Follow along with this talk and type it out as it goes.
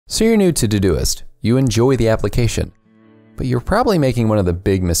So you're new to ToDoIst. You enjoy the application, but you're probably making one of the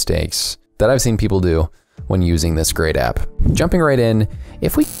big mistakes that I've seen people do when using this great app. Jumping right in,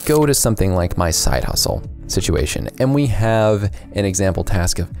 if we go to something like my side hustle situation and we have an example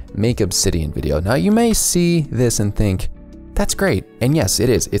task of make Obsidian video. Now you may see this and think, that's great. And yes, it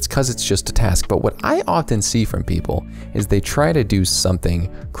is. It's because it's just a task. But what I often see from people is they try to do something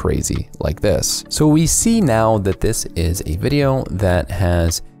crazy like this. So we see now that this is a video that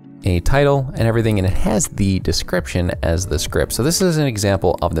has a title and everything, and it has the description as the script. So this is an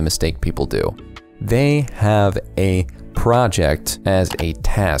example of the mistake people do. They have a project as a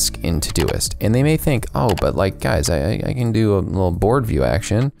task in ToDoIst, and they may think, oh, but like guys, I can do a little board view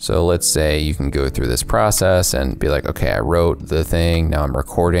action. So let's say you can go through this process and be like, okay, I wrote the thing, now I'm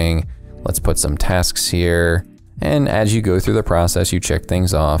recording. Let's put some tasks here. And as you go through the process, you check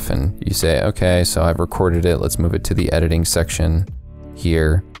things off and you say, okay, so I've recorded it. Let's move it to the editing section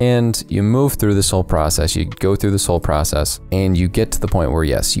here. And you move through this whole process. You go through this whole process and you get to the point where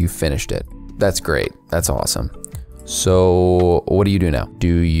yes, you finished it. That's great. That's awesome. So what do you do now? Do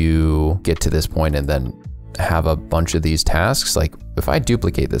you get to this point and then have a bunch of these tasks? Like if I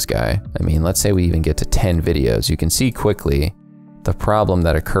duplicate this guy, I mean, let's say we even get to 10 videos, you can see quickly the problem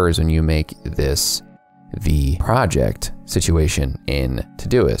that occurs when you make this the project situation in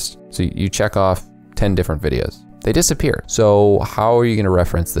ToDoIst. So you check off 10 different videos. They disappear. So how are you gonna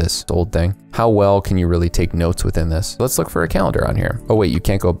reference this old thing? How well can you really take notes within this? Let's look for a calendar on here. Oh wait, you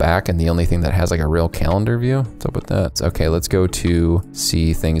can't go back and the only thing that has like a real calendar view? What's up with that? Okay, let's go to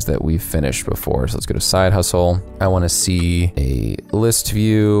see things that we've finished before. So let's go to side hustle. I wanna see a list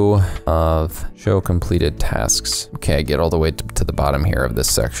view of show completed tasks. Okay, get all the way to the bottom here of this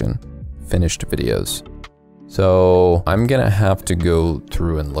section. Finished videos. So I'm gonna have to go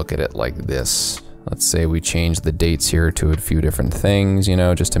through and look at it like this. Let's say we change the dates here to a few different things, you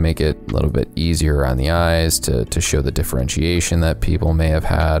know, just to make it a little bit easier on the eyes to show the differentiation that people may have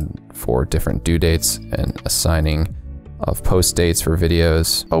had for different due dates and assigning of post dates for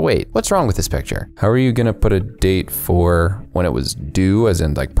videos. Oh wait, what's wrong with this picture? How are you gonna put a date for when it was due, as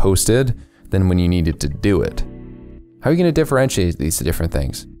in like posted, than when you needed to do it? How are you gonna differentiate these different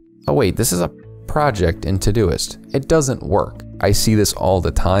things? Oh wait, this is a project in ToDoIst. It doesn't work. I see this all the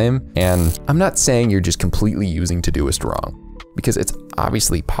time, and I'm not saying you're just completely using ToDoIst wrong, because it's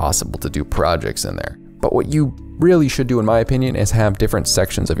obviously possible to do projects in there. But what you really should do, in my opinion, is have different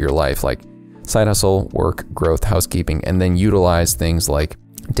sections of your life, like side hustle, work, growth, housekeeping, and then utilize things like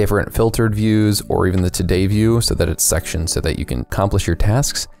different filtered views or even the today view so that it's sectioned so that you can accomplish your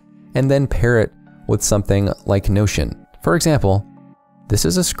tasks, and then pair it with something like Notion. For example, this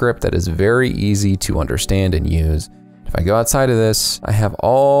is a script that is very easy to understand and use. If I go outside of this, I have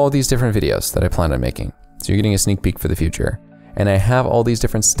all these different videos that I plan on making. So you're getting a sneak peek for the future. And I have all these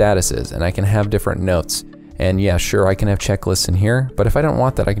different statuses and I can have different notes. And yeah, sure, I can have checklists in here, but if I don't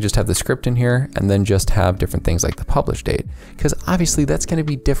want that, I can just have the script in here and then just have different things like the publish date. Because obviously that's gonna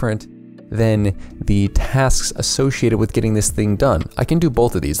be different than the tasks associated with getting this thing done. I can do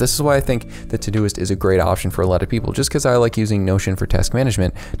both of these. This is why I think that ToDoIst is a great option for a lot of people. Just because I like using Notion for task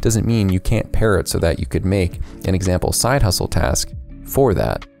management doesn't mean you can't pair it so that you could make an example side hustle task for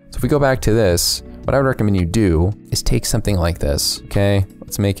that. So if we go back to this, what I would recommend you do is take something like this, okay?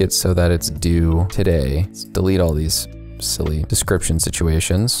 Let's make it so that it's due today. Let's delete all these silly description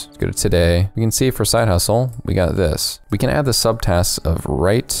situations. Let's go to today. We can see for side hustle, we got this. We can add the subtasks of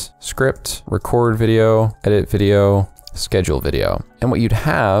write script, record video, edit video, schedule video. And what you'd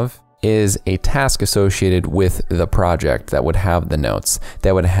have is a task associated with the project that would have the notes,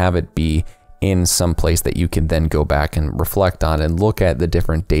 that would have it be in some place that you can then go back and reflect on and look at the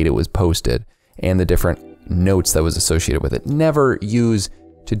different date it was posted and the different notes that was associated with it. Never use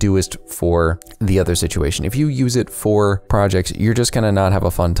ToDoIst for the other situation. If you use it for projects, you're just gonna not have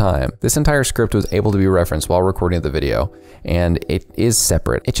a fun time. This entire script was able to be referenced while recording the video, and it is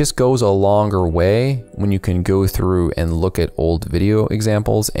separate. It just goes a longer way when you can go through and look at old video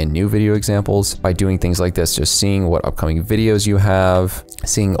examples and new video examples by doing things like this, just seeing what upcoming videos you have,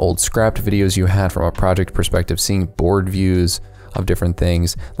 seeing old scrapped videos you had from a project perspective, seeing board views of different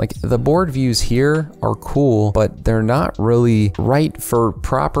things. Like the board views here are cool, but they're not really right for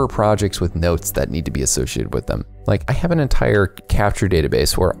proper projects with notes that need to be associated with them. Like I have an entire capture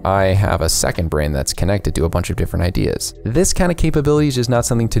database where I have a second brain that's connected to a bunch of different ideas. This kind of capability is just not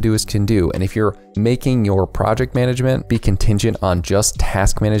something ToDoIst can do. And if you're making your project management be contingent on just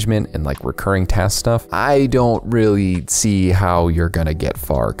task management and like recurring task stuff, I don't really see how you're gonna get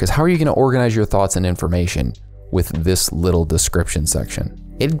far. Because how are you gonna organize your thoughts and information with this little description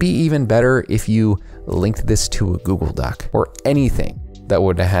section? It'd be even better if you linked this to a Google Doc or anything that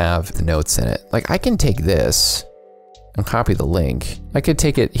would have the notes in it. Like I can take this and copy the link. I could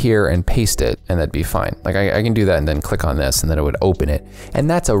take it here and paste it and that'd be fine. Like I can do that and then click on this and then it would open it. And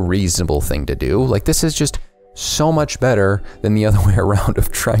that's a reasonable thing to do. Like this is just so much better than the other way around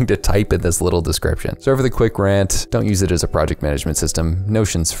of trying to type in this little description. So for the quick rant, don't use it as a project management system.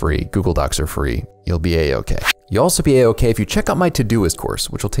 Notion's free, Google Docs are free. You'll be A-okay. You'll also be A-okay if you check out my ToDoIst course,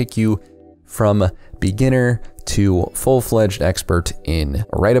 which will take you from beginner to full-fledged expert in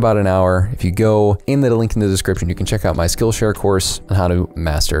right about an hour. If you go in the link in the description, you can check out my Skillshare course on how to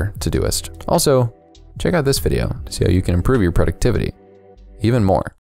master ToDoIst. Also, check out this video to see how you can improve your productivity even more.